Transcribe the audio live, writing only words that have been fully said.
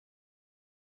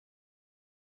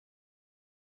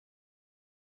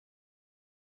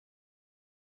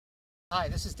Hi,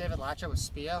 this is David Latshaw with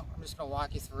Spiio. I'm just going to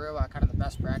walk you through kind of the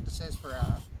best practices for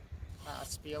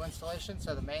Spiio installation.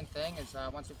 So the main thing is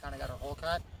once we've kind of got our hole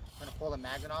cut, we're going to pull the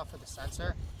magnet off of the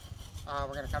sensor.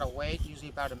 We're going to kind of wait, usually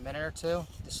about a minute or two.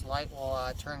 This light will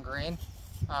turn green.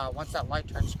 Once that light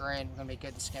turns green, we're going to be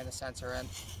good to scan the sensor in.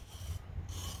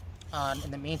 In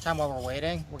the meantime, while we're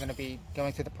waiting, we're going to be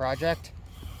going through the project.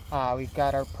 We've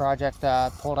got our project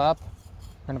pulled up.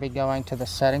 We're going to be going to the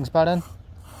settings button.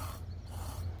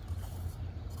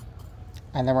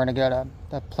 And then we're going to go to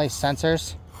the place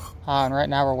sensors. And right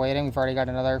now we're waiting. We've already got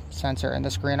another sensor in the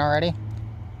screen already.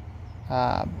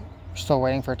 We're still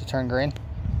waiting for it to turn green.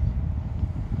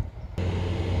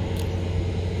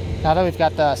 Now that we've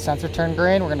got the sensor turned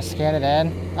green, we're going to scan it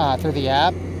in through the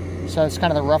app. So it's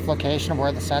kind of the rough location of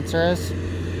where the sensor is.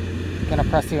 We're going to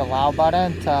press the allow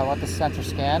button to let the sensor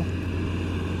scan.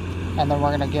 And then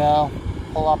we're going to go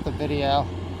pull up the video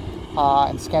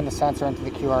and scan the sensor into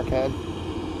the QR code.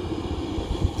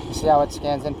 You see how it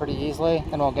scans in pretty easily.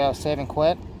 Then we'll go save and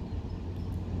quit.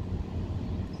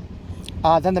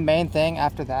 Then the main thing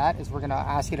after that is we're going to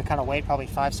ask you to kind of wait probably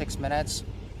 5-6 minutes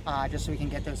just so we can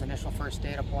get those initial first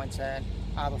data points in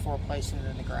before placing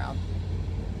it in the ground.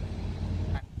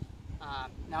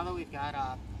 Now that we've got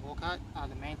a hole cut,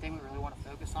 the main thing we really want to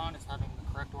focus on is having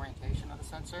the correct orientation of the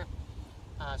sensor.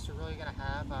 So we're really going to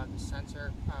have the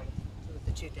sensor with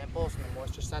the two dimples and the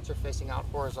moisture sensor facing out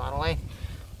horizontally.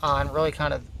 And really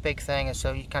kind of the big thing is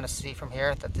so you kind of see from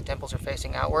here that the dimples are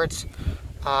facing outwards.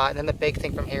 And then the big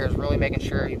thing from here is really making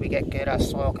sure we get good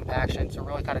soil compaction. So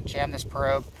really kind of jam this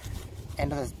probe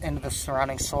into the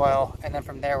surrounding soil, and then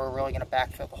from there we're really going to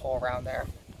backfill the hole around there.